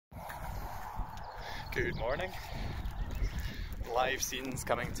Good morning. Live scenes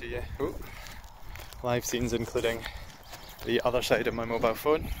coming to you. Ooh. Live scenes including the other side of my mobile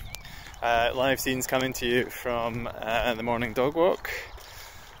phone. Live scenes coming to you from the morning dog walk.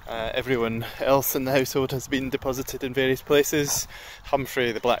 Everyone else in the household has been deposited in various places.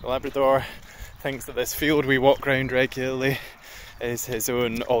 Humphrey, the black Labrador, thinks that this field we walk round regularly is his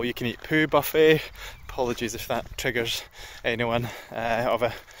own all-you-can-eat poo buffet. Apologies if that triggers anyone of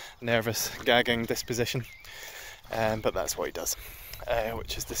a nervous, gagging disposition, but that's what he does,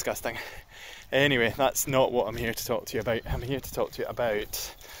 which is disgusting. Anyway, that's not what I'm here to talk to you about. I'm here to talk to you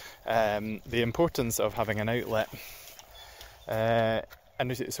about the importance of having an outlet. What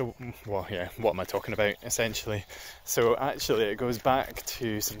am I talking about, essentially? So actually it goes back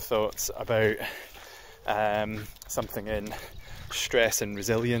to some thoughts about something in stress and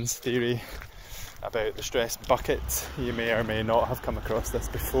resilience theory, about the stress bucket. You may or may not have come across this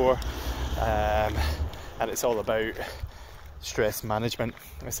before, and it's all about stress management,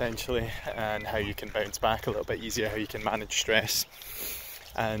 essentially, and how you can bounce back a little bit easier, how you can manage stress.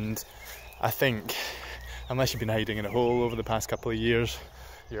 And I think, unless you've been hiding in a hole over the past couple of years,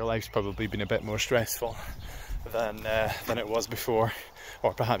 your life's probably been a bit more stressful than it was before,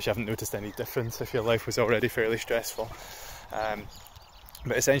 or perhaps you haven't noticed any difference if your life was already fairly stressful.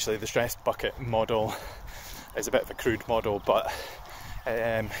 But essentially the stress bucket model is a bit of a crude model, but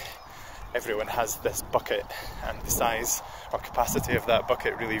everyone has this bucket, and the size or capacity of that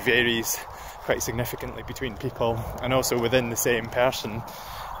bucket really varies quite significantly between people, and also within the same person.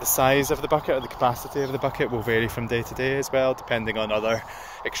 The size of the bucket or the capacity of the bucket will vary from day to day as well, depending on other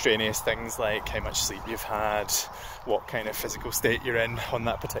extraneous things like how much sleep you've had, what kind of physical state you're in on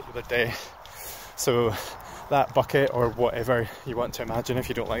that particular day. So that bucket, or whatever you want to imagine, if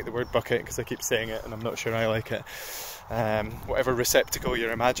you don't like the word bucket, because I keep saying it and I'm not sure I like it, whatever receptacle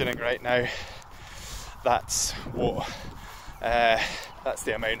you're imagining right now, that's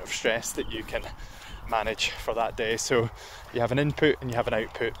the amount of stress that you can manage for that day. So you have an input and you have an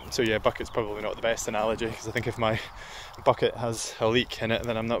output. So yeah, bucket's probably not the best analogy, because I think if my bucket has a leak in it,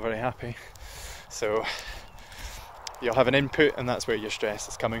 then I'm not very happy. So you'll have an input, and that's where your stress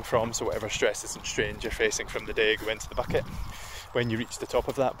is coming from. So whatever stresses and strains you're facing from the day go into the bucket. When you reach the top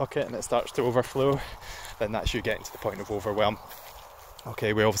of that bucket and it starts to overflow, then that's you getting to the point of overwhelm.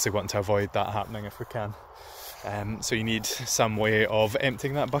 Okay, we obviously want to avoid that happening if we can. So you need some way of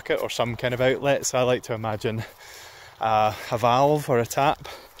emptying that bucket, or some kind of outlet. So I like to imagine a valve or a tap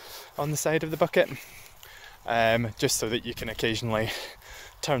on the side of the bucket, just so that you can occasionally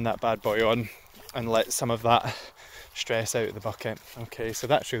turn that bad boy on and let some of that stress out of the bucket. Okay, so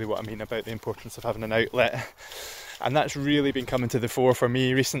that's really what I mean about the importance of having an outlet, and that's really been coming to the fore for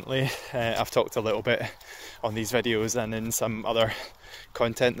me recently. I've talked a little bit on these videos and in some other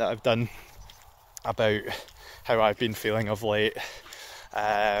content that I've done about how I've been feeling of late,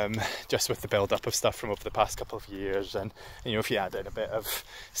 just with the build-up of stuff from over the past couple of years. And you know, if you add in a bit of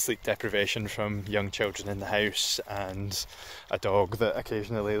sleep deprivation from young children in the house, and a dog that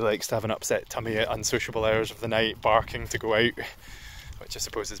occasionally likes to have an upset tummy at unsociable hours of the night, barking to go out, which I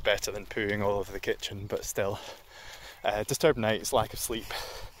suppose is better than pooing all over the kitchen, but still, disturbed nights, lack of sleep,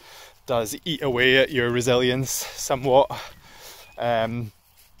 does eat away at your resilience somewhat.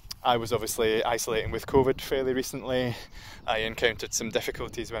 I was obviously isolating with COVID fairly recently. I encountered some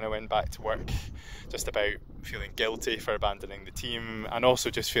difficulties when I went back to work, just about feeling guilty for abandoning the team, and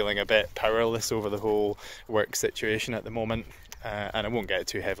also just feeling a bit powerless over the whole work situation at the moment. And I won't get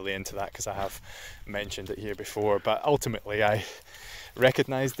too heavily into that because I have mentioned it here before, but ultimately I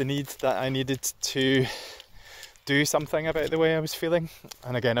recognised the need that I needed to do something about the way I was feeling.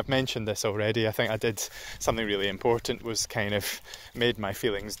 And again, I've mentioned this already. I think I did something really important, was kind of made my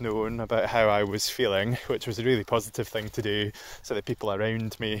feelings known about how I was feeling, which was a really positive thing to do, so that people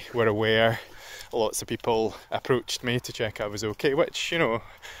around me were aware. Lots of people approached me to check I was okay, which, you know,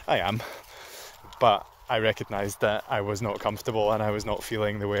 I am, but I recognised that I was not comfortable and I was not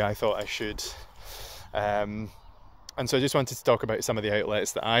feeling the way I thought I should. And so I just wanted to talk about some of the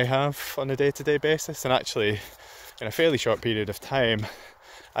outlets that I have on a day-to-day basis. And actually, in a fairly short period of time,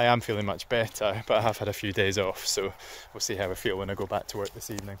 I am feeling much better, but I have had a few days off, so we'll see how I feel when I go back to work this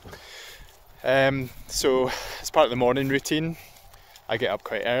evening. So as part of the morning routine, I get up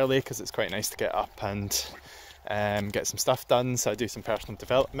quite early because it's quite nice to get up and get some stuff done. So I do some personal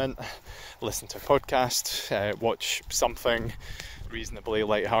development, listen to a podcast, watch something reasonably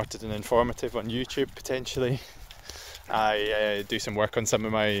light-hearted and informative on YouTube potentially. I do some work on some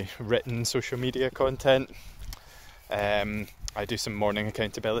of my written social media content. I do some morning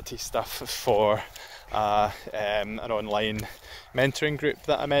accountability stuff for an online mentoring group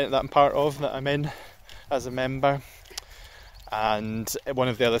that I'm part of, that I'm in. as a member. And one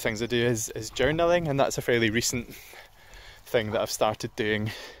of the other things I do is journaling, and that's a fairly recent thing that I've started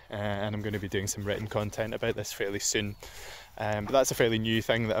doing, and I'm going to be doing some written content about this fairly soon. But that's a fairly new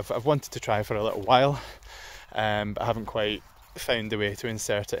thing that I've wanted to try for a little while, but I haven't quite found a way to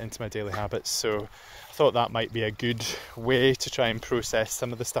insert it into my daily habits. So I thought that might be a good way to try and process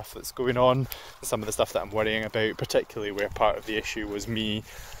some of the stuff that's going on, some of the stuff that I'm worrying about, particularly where part of the issue was me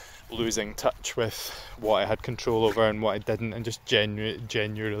losing touch with what I had control over and what I didn't, and just generally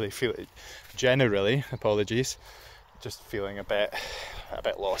just feeling a bit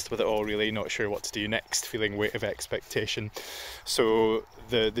lost with it all, really, not sure what to do next, feeling weight of expectation. So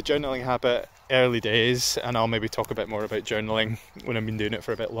the journaling habit, early days, and I'll maybe talk a bit more about journaling when I've been doing it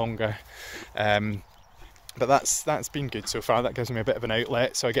for a bit longer. But that's been good so far. That gives me a bit of an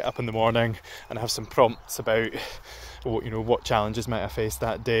outlet. So I get up in the morning and I have some prompts about what challenges might I face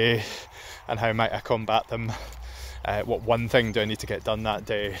that day and how might I combat them. What one thing do I need to get done that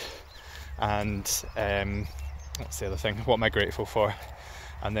day, and what's the other thing? What am I grateful for?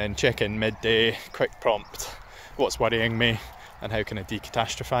 And then check in midday, quick prompt, what's worrying me and how can I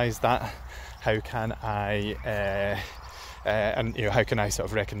decatastrophize that? How can I how can I sort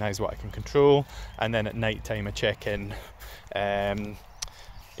of recognise what I can control? And then at night time I check in,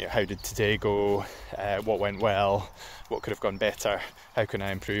 how did today go? What went well? What could have gone better? How can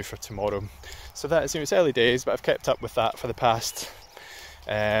I improve for tomorrow? So that is, it's early days, but I've kept up with that for the past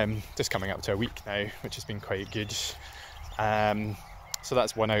just coming up to a week now, which has been quite good. So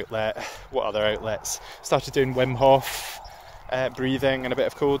that's one outlet. What other outlets? Started doing Wim Hof breathing and a bit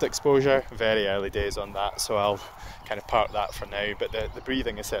of cold exposure. Very early days on that, so I'll kind of park that for now, but the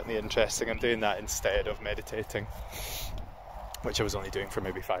breathing is certainly interesting. I'm doing that instead of meditating, which I was only doing for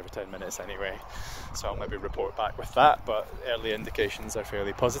maybe 5 or 10 minutes anyway, so I'll maybe report back with that, but early indications are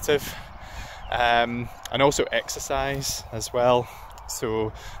fairly positive. And also exercise as well.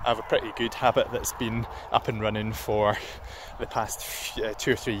 So I have a pretty good habit that's been up and running for the past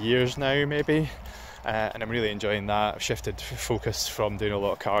 2 or 3 years now, maybe. And I'm really enjoying that. I've shifted focus from doing a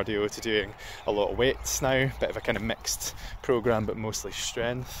lot of cardio to doing a lot of weights now. Bit of a kind of mixed program, but mostly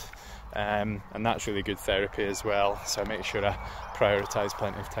strength. And that's really good therapy as well. So I make sure I prioritise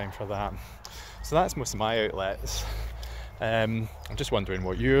plenty of time for that. So that's most of my outlets. I'm just wondering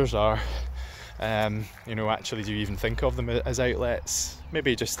what yours are. Actually, do you even think of them as outlets?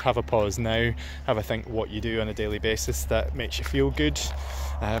 Maybe just have a pause now, have a think what you do on a daily basis that makes you feel good,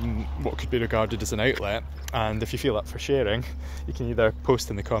 what could be regarded as an outlet, and if you feel up for sharing, you can either post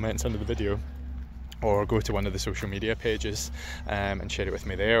in the comments under the video or go to one of the social media pages and share it with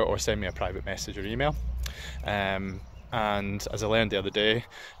me there, or send me a private message or email. And as I learned the other day,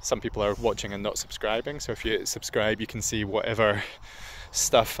 some people are watching and not subscribing, so if you subscribe you can see whatever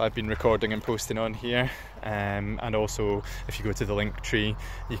stuff I've been recording and posting on here, and also if you go to the link tree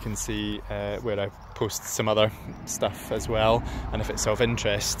you can see where I post some other stuff as well, and if it's of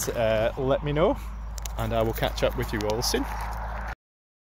interest let me know and I will catch up with you all soon.